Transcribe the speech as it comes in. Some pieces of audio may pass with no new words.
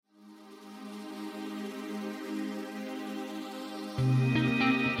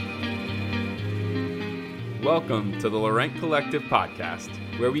Welcome to the Laurent Collective podcast,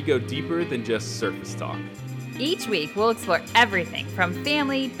 where we go deeper than just surface talk. Each week, we'll explore everything from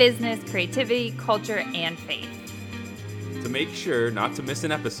family, business, creativity, culture, and faith. To make sure not to miss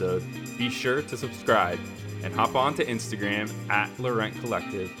an episode, be sure to subscribe and hop on to Instagram at Laurent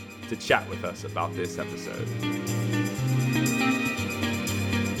Collective to chat with us about this episode.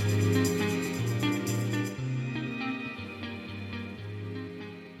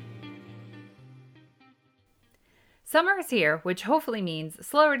 Summer is here, which hopefully means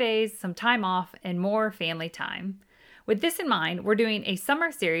slower days, some time off, and more family time. With this in mind, we're doing a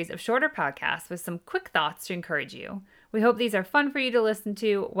summer series of shorter podcasts with some quick thoughts to encourage you. We hope these are fun for you to listen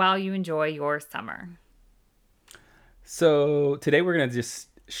to while you enjoy your summer. So today we're going to just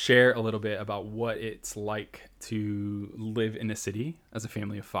share a little bit about what it's like to live in a city as a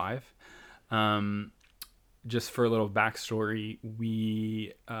family of five. Just for a little backstory,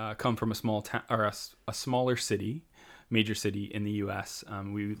 we come from a small town or a smaller city, major city in the U.S.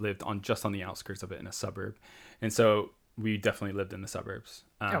 We lived just on the outskirts of it in a suburb, and so we definitely lived in the suburbs.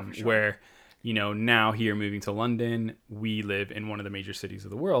 For sure. Where, now here moving to London, we live in one of the major cities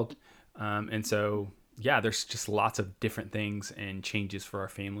of the world, and so there's just lots of different things and changes for our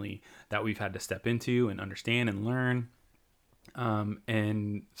family that we've had to step into and understand and learn.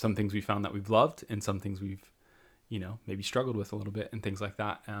 And some things we found that we've loved and some things we've, maybe struggled with a little bit and things like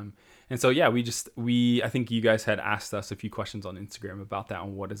that. And so, I think you guys had asked us a few questions on Instagram about that,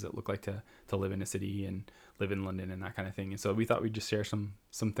 on what does it look like to live in a city and live in London and that kind of thing. And so we thought we'd just share some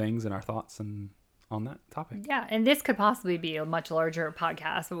things and our thoughts and on that topic. Yeah, and this could possibly be a much larger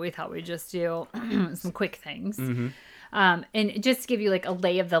podcast, but we thought we'd just do some quick things. Mm-hmm. And just to give you like a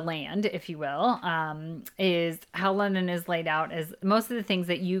lay of the land, if you will, is how London is laid out as most of the things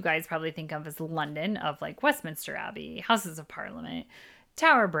that you guys probably think of as London, of like Westminster Abbey, Houses of Parliament,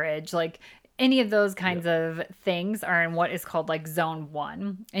 Tower Bridge, like any of those kinds of things are in what is called like Zone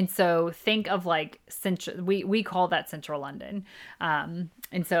 1. And so think of like central, we call that Central London.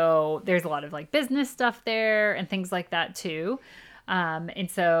 And so there's a lot of like business stuff there and things like that too. And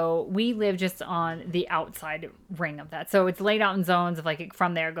so we live just on the outside ring of that. So it's laid out in zones of like,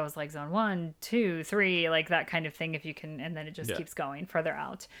 from there goes like zone 1, 2, 3, like that kind of thing, if you can, and then it just keeps going further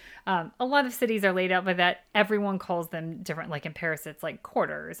out. A lot of cities are laid out by that. Everyone calls them different. Like in Paris, it's like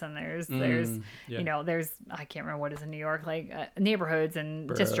quarters, and there's, I can't remember what is in New York, like neighborhoods and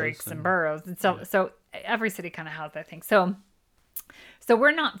boroughs districts and boroughs. And so every city kind of has their thing. So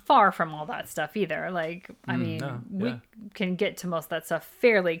we're not far from all that stuff either. Like, we can get to most of that stuff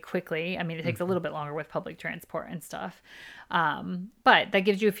fairly quickly. I mean, it takes a little bit longer with public transport and stuff. But that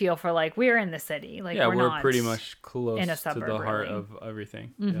gives you a feel for like, we're in the city. Like, we're not pretty much close in a suburb, to the heart really. of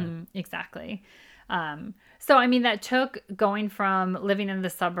everything. Mm-hmm, exactly. So, I mean, that took going from living in the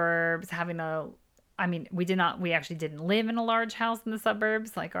suburbs, we actually didn't live in a large house in the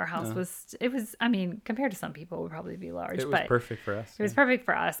suburbs. Like our house compared to some people, it would probably be large. It was perfect for us. It was perfect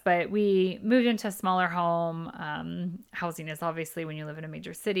for us, but we moved into a smaller home. Housing is obviously, when you live in a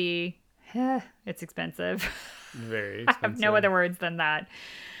major city, it's expensive. Very expensive. I have no other words than that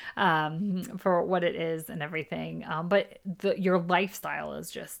for what it is and everything. But your lifestyle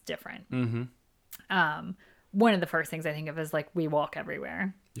is just different. Mm-hmm. One of the first things I think of is like, we walk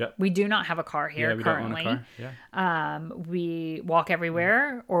everywhere. Yep. We do not have a car here currently. Don't own a car. We walk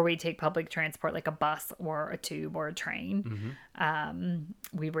everywhere, or we take public transport like a bus or a tube or a train.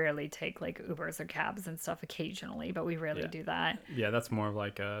 Mm-hmm. We rarely take like Ubers or cabs and stuff occasionally, but we rarely do that. Yeah, that's more of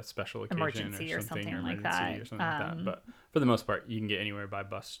like a special occasion emergency or something like that. But for the most part, you can get anywhere by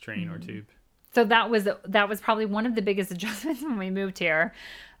bus, train, or tube. So that was probably one of the biggest adjustments when we moved here.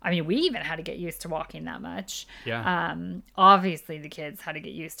 I mean, we even had to get used to walking that much. Yeah. Obviously, the kids had to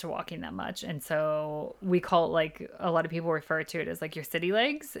get used to walking that much. And so we call it, like, a lot of people refer to it as like your city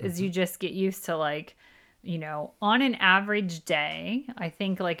legs, is you just get used to like, on an average day, I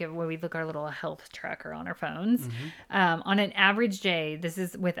think like when we look at our little health tracker on our phones, on an average day, this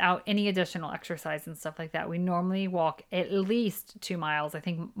is without any additional exercise and stuff like that, we normally walk at least 2 miles. I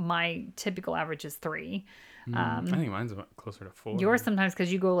think my typical average is 3. I think mine's closer to 4. Yours sometimes,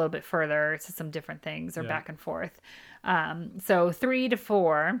 because you go a little bit further to some different things or back and forth. So 3 to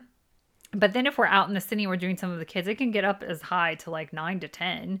 4. But then if we're out in the city and we're doing some of the kids, it can get up as high to like 9 to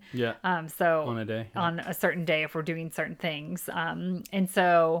 10. Yeah. So on a day. On a certain day, if we're doing certain things. And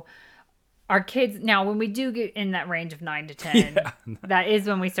so our kids now, when we do get in that range of 9 to 10, that is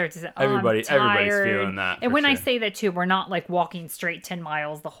when we start to say, oh, Everybody's feeling that. And when I say that too, we're not like walking straight 10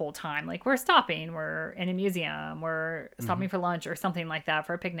 miles the whole time. Like we're stopping, we're in a museum, we're stopping for lunch or something like that,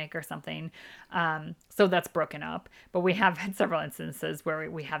 for a picnic or something. So that's broken up. But we have had several instances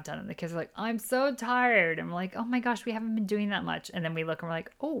where we have done it. The kids are like, I'm so tired. And we're like, oh my gosh, we haven't been doing that much. And then we look and we're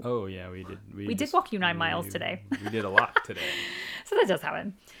like, oh yeah, we did. We did walk you 9 miles today. We did a lot today. So that does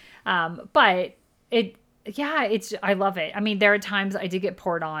happen. But I love it. I mean, there are times I did get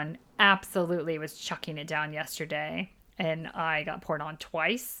poured on. Absolutely was chucking it down yesterday, and I got poured on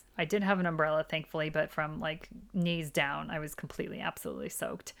twice. I did have an umbrella, thankfully, but from like knees down, I was absolutely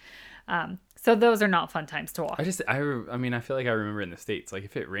soaked. So those are not fun times to walk. I mean, I feel like I remember in the States, like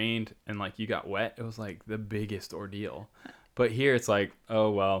if it rained and like you got wet, it was like the biggest ordeal. But here it's like,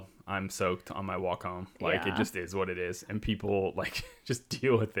 oh, well, I'm soaked on my walk home. Like it just is what it is. And people like just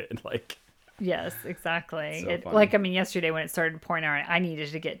deal with it. Like, yes, exactly. So like, I mean, yesterday when it started pouring out, I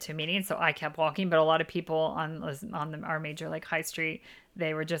needed to get to a meeting. So I kept walking. But a lot of people on our major like high street,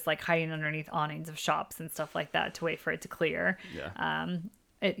 they were just like hiding underneath awnings of shops and stuff like that to wait for it to clear. Yeah.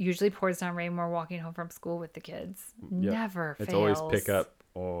 It usually pours down rain when we're walking home from school with the kids. Yep. Never fails. It's always pick up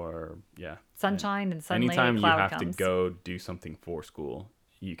or sunshine and suddenly anytime a cloud you have comes. to go do something for school,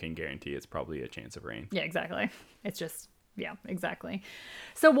 you can guarantee it's probably a chance of rain. Yeah, exactly. It's just exactly.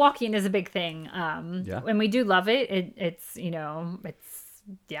 So walking is a big thing. And we do love it. It's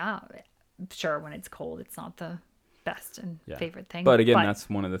sure when it's cold, it's not the best and favorite thing. But again, that's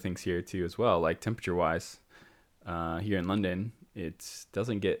one of the things here too as well. Like temperature wise, here in London, it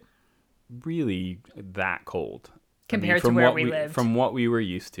doesn't get really that cold compared to where we lived. From what we were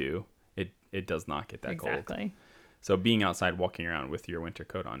used to, it does not get that cold. Exactly. So being outside walking around with your winter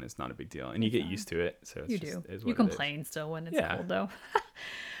coat on is not a big deal, and you get used to it. So you complain still when it's cold though.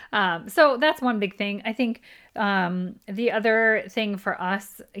 So that's one big thing. I think the other thing for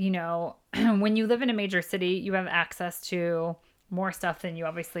us, when you live in a major city, you have access to more stuff than you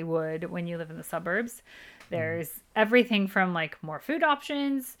obviously would when you live in the suburbs. There's everything from like more food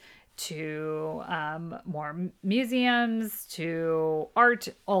options to more museums to art,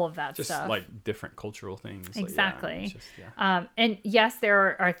 all of that just stuff. Like different cultural things. Exactly. And yes,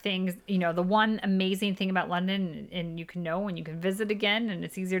 there are things, the one amazing thing about London, and you can know when you can visit again and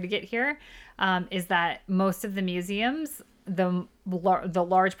it's easier to get here, is that most of the museums, the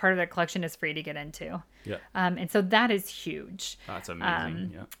large part of their collection is free to get into. Yeah. And so that is huge. That's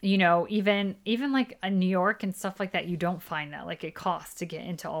amazing. Even like a New York and stuff like that, you don't find that. Like it costs to get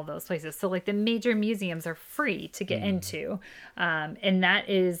into all those places. So like the major museums are free to get into. And that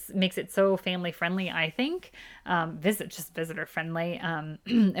makes it so family friendly, I think. Visitor friendly,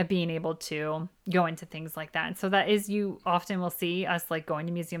 of being able to go into things like that. And so that is, you often will see us like going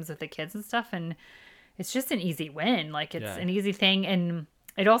to museums with the kids and stuff, and it's just an easy win. Like it's an easy thing. And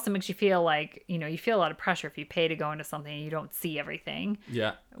it also makes you feel like, you feel a lot of pressure if you pay to go into something and you don't see everything.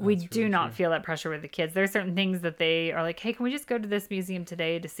 Yeah. We do not feel that pressure with the kids. There are certain things that they are like, hey, can we just go to this museum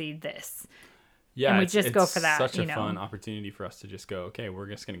today to see this? Yeah. And we just go for that. It's such a fun opportunity for us to just go, okay, we're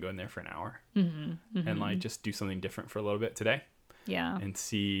just going to go in there for an hour and like just do something different for a little bit today. Yeah. And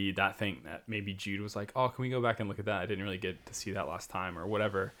see that thing that maybe Jude was like, oh, can we go back and look at that? I didn't really get to see that last time or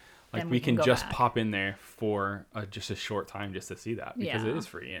whatever. Like we can just pop in there for just a short time just to see that because it is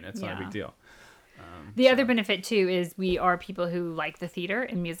free and it's not a big deal. The other benefit too is we are people who like the theater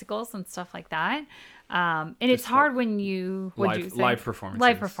and musicals and stuff like that. And it's hard when you live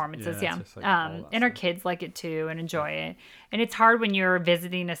performances, yeah. And our kids like it too and enjoy it. And it's hard when you're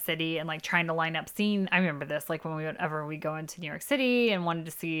visiting a city and like trying to line up scene. I remember this, like when we go into New York City and wanted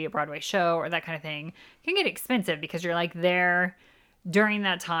to see a Broadway show or that kind of thing, it can get expensive because you're like there during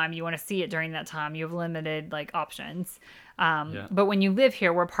that time. You want to see it during that time. You have limited like options. But when you live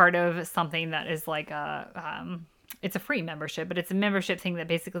here, we're part of something that is like it's a free membership, but it's a membership thing that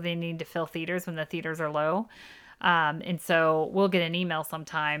basically they need to fill theaters when the theaters are low. And so we'll get an email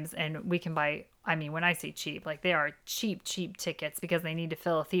sometimes and we can buy, when I say cheap, like they are cheap tickets because they need to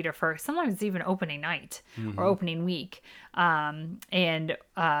fill a theater for sometimes even opening night or opening week. The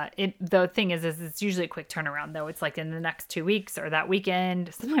thing is it's usually a quick turnaround though. It's like in the next 2 weeks or that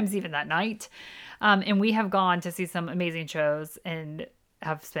weekend, sometimes even that night. And we have gone to see some amazing shows and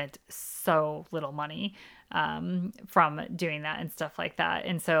have spent so little money from doing that and stuff like that.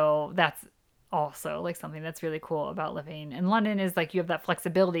 And so that's also like something that's really cool about living in London is like you have that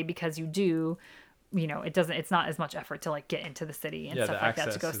flexibility because you do, it's not as much effort to like get into the city and stuff like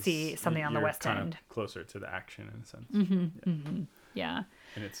that to go see something on the West End. Closer to the action in a sense. Yeah.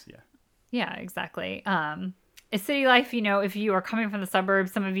 And it's Yeah, exactly. city life, if you are coming from the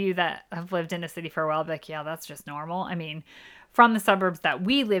suburbs, some of you that have lived in a city for a while, be like, yeah, that's just normal. I mean, from the suburbs that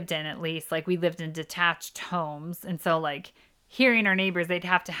we lived in, at least, like we lived in detached homes. And so like hearing our neighbors, they'd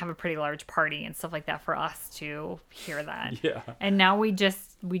have to have a pretty large party and stuff like that for us to hear that. Yeah. And now we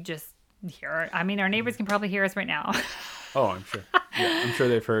just hear, I mean, our neighbors can probably hear us right now. Oh, I'm sure. Yeah, I'm sure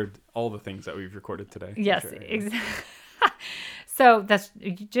they've heard all the things that we've recorded today. Yes, sure, yeah. exactly. So that's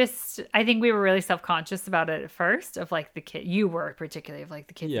just, I think we were really self-conscious about it at first of like the kid, you were particularly of like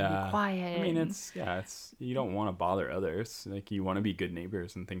the kids would be quiet. I mean, it's, you don't want to bother others. Like you want to be good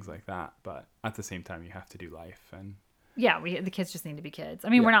neighbors and things like that. But at the same time, you have to do life. And yeah, the kids just need to be kids. I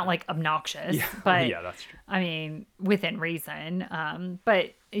mean, we're not like obnoxious, but yeah, that's true. I mean, within reason.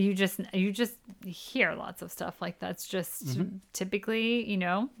 But you just hear lots of stuff like that's just typically,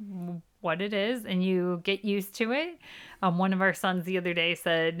 what it is, and you get used to it. One of our sons the other day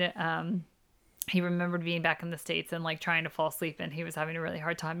said he remembered being back in the States and like trying to fall asleep, and he was having a really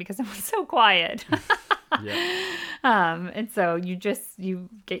hard time because it was so quiet. Yeah. And so you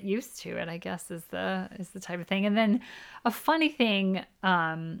get used to it, I guess, is the type of thing. And then a funny thing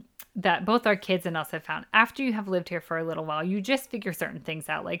that both our kids and us have found, after you have lived here for a little while, you just figure certain things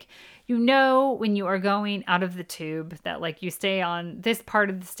out. Like, when you are going out of the tube that like you stay on this part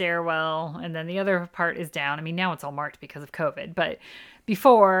of the stairwell and then the other part is down. I mean, now it's all marked because of COVID, but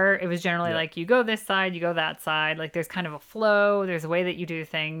before it was generally like you go this side, you go that side. Like there's kind of a flow. There's a way that you do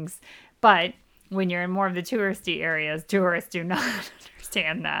things. But when you're in more of the touristy areas, tourists do not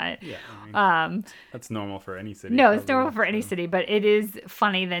understand that. Yeah, I mean, that's normal for any city. No, it's normal for any city, but it is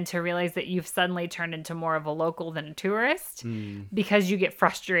funny then to realize that you've suddenly turned into more of a local than a tourist because you get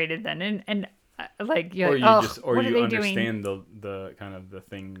frustrated then, and like you're what are they understand doing? the kind of the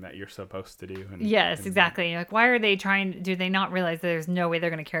thing that you're supposed to do. Yes, exactly. You're like, why are they trying? Do they not realize that there's no way they're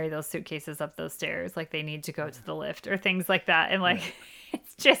going to carry those suitcases up those stairs? Like they need to go to the lift or things like that, and like. Yeah.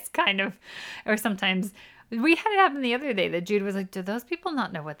 It's just kind of, or sometimes we had it happen the other day that Jude was like, do those people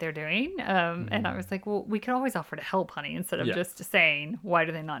not know what they're doing? And I was like, well, we could always offer to help, honey, instead of just saying, why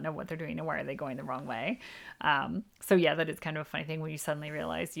do they not know what they're doing and why are they going the wrong way? So yeah, that is kind of a funny thing when you suddenly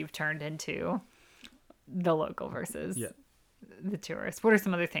realize you've turned into the local versus the tourist. What are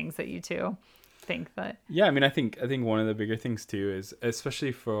some other things that you two think that? Yeah, I mean, I think one of the bigger things too is,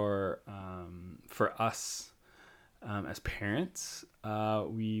 especially for us, as parents,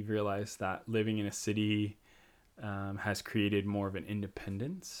 we've realized that living in a city has created more of an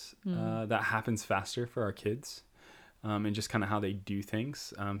independence that happens faster for our kids, and just kind of how they do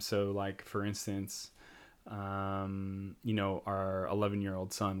things. So like, for instance, our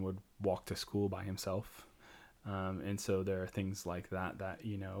 11-year-old son would walk to school by himself. And so there are things like that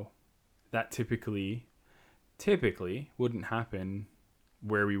that typically wouldn't happen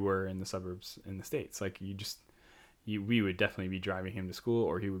where we were in the suburbs in the States. Like we would definitely be driving him to school,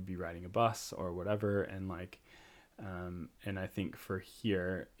 or he would be riding a bus or whatever. And like, and I think for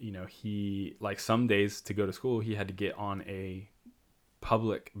here, he, like, some days to go to school, he had to get on a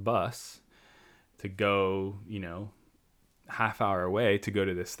public bus to go, half hour away to go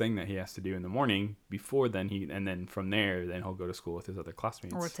to this thing that he has to do in the morning before then and then from there, then he'll go to school with his other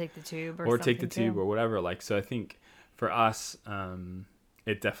classmates, or take the tube or whatever. Like, so I think for us,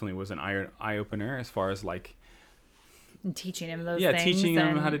 it definitely was an eye opener as far as like, and teaching him those things. Teaching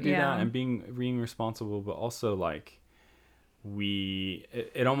him how to do that and being responsible, but also like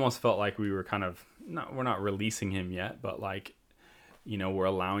it almost felt like we were kind of we're not releasing him yet, but like, we're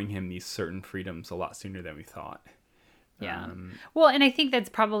allowing him these certain freedoms a lot sooner than we thought. Yeah. Well, and I think that's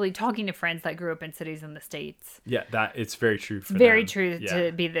probably talking to friends that grew up in cities in the States. Yeah, that it's very true for very them. True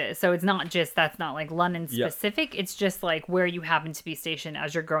to be this. So it's not just, that's not like London specific. It's just like where you happen to be stationed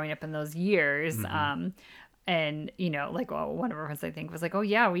as you're growing up in those years. And, like, one of our friends, I think, was like, oh,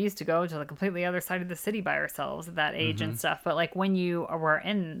 yeah, we used to go to the completely other side of the city by ourselves at that age and stuff. But, like, when you were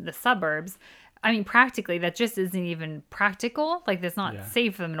in the suburbs, I mean, practically, that just isn't even practical. Like, it's not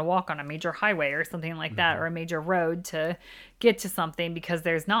safe for them to walk on a major highway or something like that, or a major road to get to something because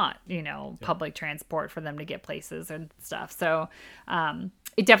there's not, public transport for them to get places and stuff. So,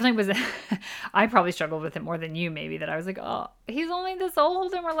 it definitely was, I probably struggled with it more than you, maybe, that I was like, oh, he's only this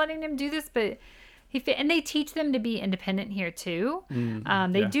old and we're letting him do this, but... And they teach them to be independent here too.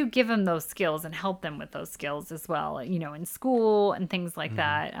 They do give them those skills and help them with those skills as well, in school and things like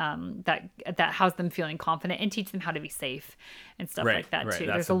that. That has them feeling confident and teach them how to be safe and stuff like that too.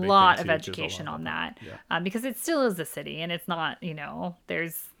 That's There's a lot of education on that because it still is a city, and it's not.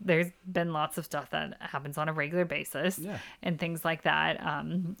 There's been lots of stuff that happens on a regular basis and things like that.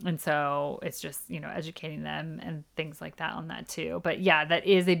 And so it's just educating them and things like that on that too. But yeah, that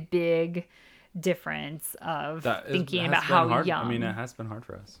is a big difference of That is, thinking has about been how hard. young. I mean, it has been hard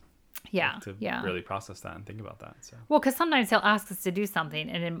for us. Yeah, To yeah. really process that and think about that. So Well, because sometimes he'll ask us to do something,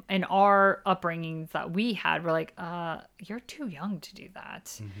 and in our upbringings that we had, we're like, you're too young to do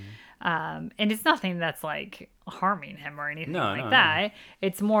that. And it's nothing that's like harming him or anything like that.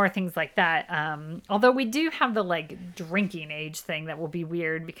 It's more things like that. Although we do have the like drinking age thing that will be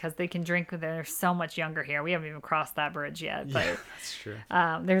weird because they can drink when they're so much younger here. We haven't even crossed that bridge yet. But that's true.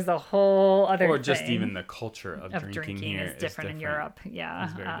 there's a whole other Or just thing even the culture of drinking here is different in Europe. Yeah.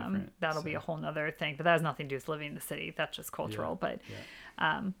 It's very different, That'll be a whole nother thing. But that has nothing to do with living in the city. That's just cultural. Yeah,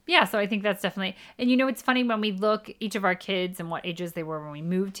 But so I think that's definitely, and it's funny when we look each of our kids and what ages they were when we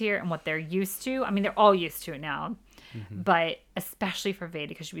moved here and what they're used to. I mean, they're all used to it now, but especially for Veda,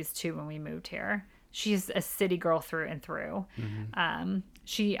 because she was 2 when we moved here. She's a city girl through and through.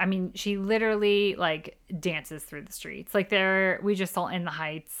 She literally like dances through the streets. Like we just saw In the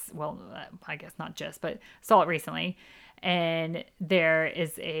Heights. Well, I guess not just, but saw it recently. And there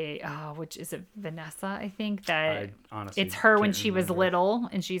is which is it, Vanessa, I think, that it's her when she was little,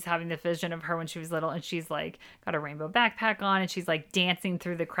 and she's having the vision of her when she was little, and she's like got a rainbow backpack on, and she's like dancing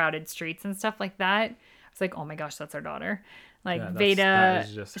through the crowded streets and stuff like that. I was like, oh my gosh, that's our daughter. Like Veda,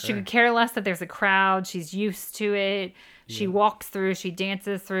 she could care less that there's a crowd. She's used to it. She walks through, she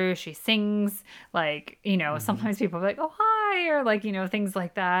dances through, she sings. Like, sometimes people are like, oh, hi, or like, things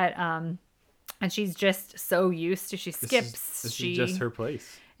like that. And she's just so used to, she skips. This is just her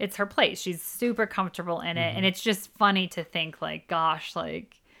place. It's her place. She's super comfortable in it. And it's just funny to think like, gosh,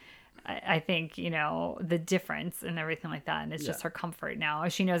 like, I think, the difference and everything like that. And it's just her comfort now.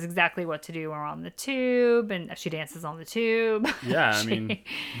 She knows exactly what to do when we're on the tube, and she dances on the tube. Yeah.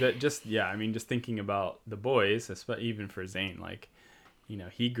 Just thinking about the boys, especially even for Zane, like,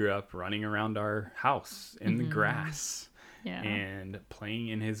 he grew up running around our house in the grass. Yeah. And playing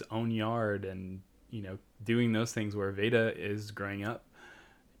in his own yard and, doing those things where Veda is growing up,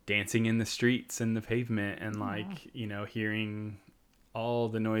 dancing in the streets and the pavement and like, hearing all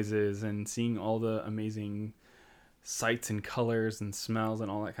the noises and seeing all the amazing sights and colors and smells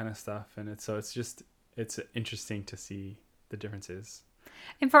and all that kind of stuff. And it's interesting to see the differences.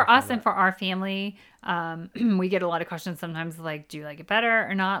 And for us and for our family, we get a lot of questions sometimes like, do you like it better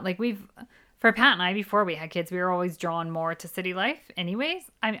or not? Like for Pat and I, before we had kids, we were always drawn more to city life anyways.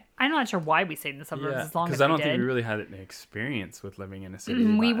 I'm not sure why we stayed in the suburbs as long as we did. Because I don't think we really had an experience with living in a city.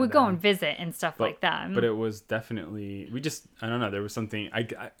 We would go and visit and stuff like that. But it was definitely, I don't know, there was something,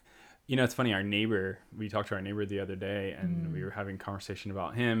 it's funny, we talked to our neighbor the other day, and we were having a conversation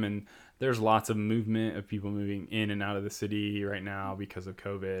about him, and there's lots of movement of people moving in and out of the city right now because of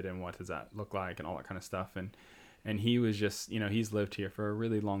COVID, and what does that look like and all that kind of stuff. And he was just, he's lived here for a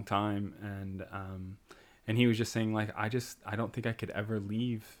really long time. And he was just saying like, I don't think I could ever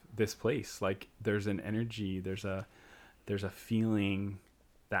leave this place. Like there's an energy, there's a feeling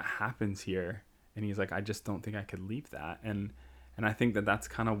that happens here. And he's like, I just don't think I could leave that. And I think that that's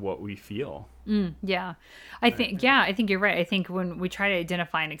kind of what we feel. Yeah. I think you're right. I think when we try to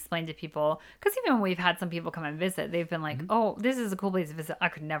identify and explain to people, because even when we've had some people come and visit, they've been like, oh, this is a cool place to visit. I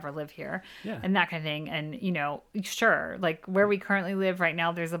could never live here. Yeah. And that kind of thing. And, sure. Like where we currently live right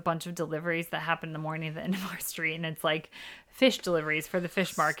now, there's a bunch of deliveries that happen in the morning at the end of our street. And it's like fish deliveries for the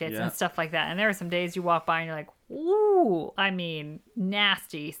fish markets and stuff like that. And there are some days you walk by and you're like, ooh,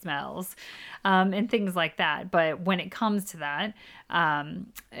 nasty smells, and things like that. But when it comes to that,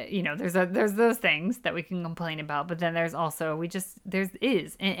 there's those things that we can complain about, but then there's also, there's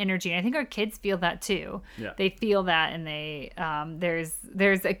an energy. And I think our kids feel that too. Yeah. They feel that, and they,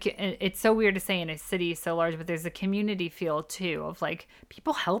 it's so weird to say in a city so large, but there's a community feel too of like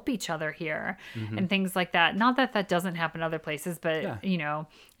people help each other here and things like that. Not that that doesn't happen other places, but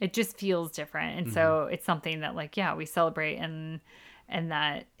it just feels different. And so it's something that like, we celebrate, and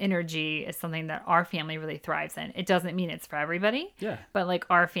that energy is something that our family really thrives in. It doesn't mean it's for everybody. Yeah. But like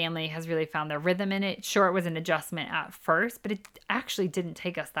our family has really found their rhythm in it. Sure, it was an adjustment at first, but it actually didn't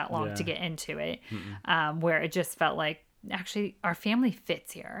take us that long to get into it. Where it just felt like actually our family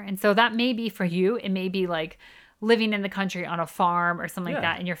fits here. And so that may be for you. It may be like living in the country on a farm or something like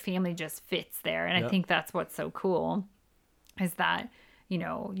that, and your family just fits there. And I think that's what's so cool is that,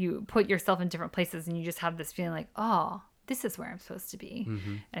 you put yourself in different places and you just have this feeling like, oh, this is where I'm supposed to be.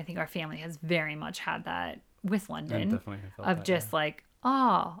 And I think our family has very much had that with London of just like,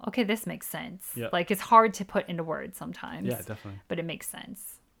 oh, okay, this makes sense. Yep. Like it's hard to put into words sometimes. Yeah, definitely. But it makes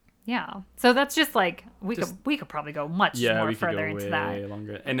sense. Yeah. So that's just like, we could probably go much more further into that. Way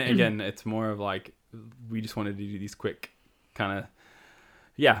longer. And again, it's more of like, we just wanted to do these quick kind of,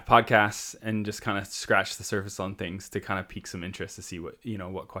 yeah, podcasts and just kind of scratch the surface on things to kind of pique some interest to see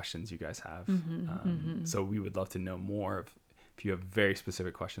what questions you guys have. So we would love to know more if you have very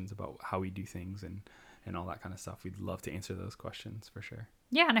specific questions about how we do things and all that kind of stuff. We'd love to answer those questions for sure.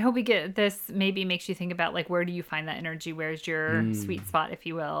 Yeah, and I hope we get this maybe makes you think about like, where do you find that energy? Where's your sweet spot, if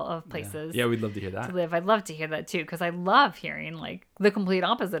you will, of places? Yeah, we'd love to hear that. To live. I'd love to hear that too, because I love hearing like the complete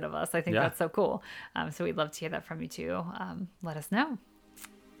opposite of us. I think that's so cool. So we'd love to hear that from you too. Let us know.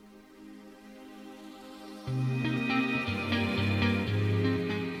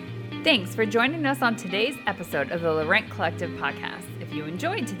 Thanks for joining us on today's episode of the Laurent Collective podcast. If you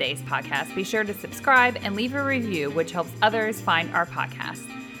enjoyed today's podcast, be sure to subscribe and leave a review, which helps others find our podcast.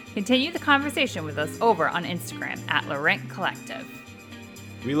 Continue the conversation with us over on Instagram at Laurent Collective.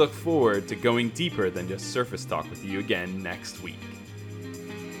 We look forward to going deeper than just surface talk with you again next week.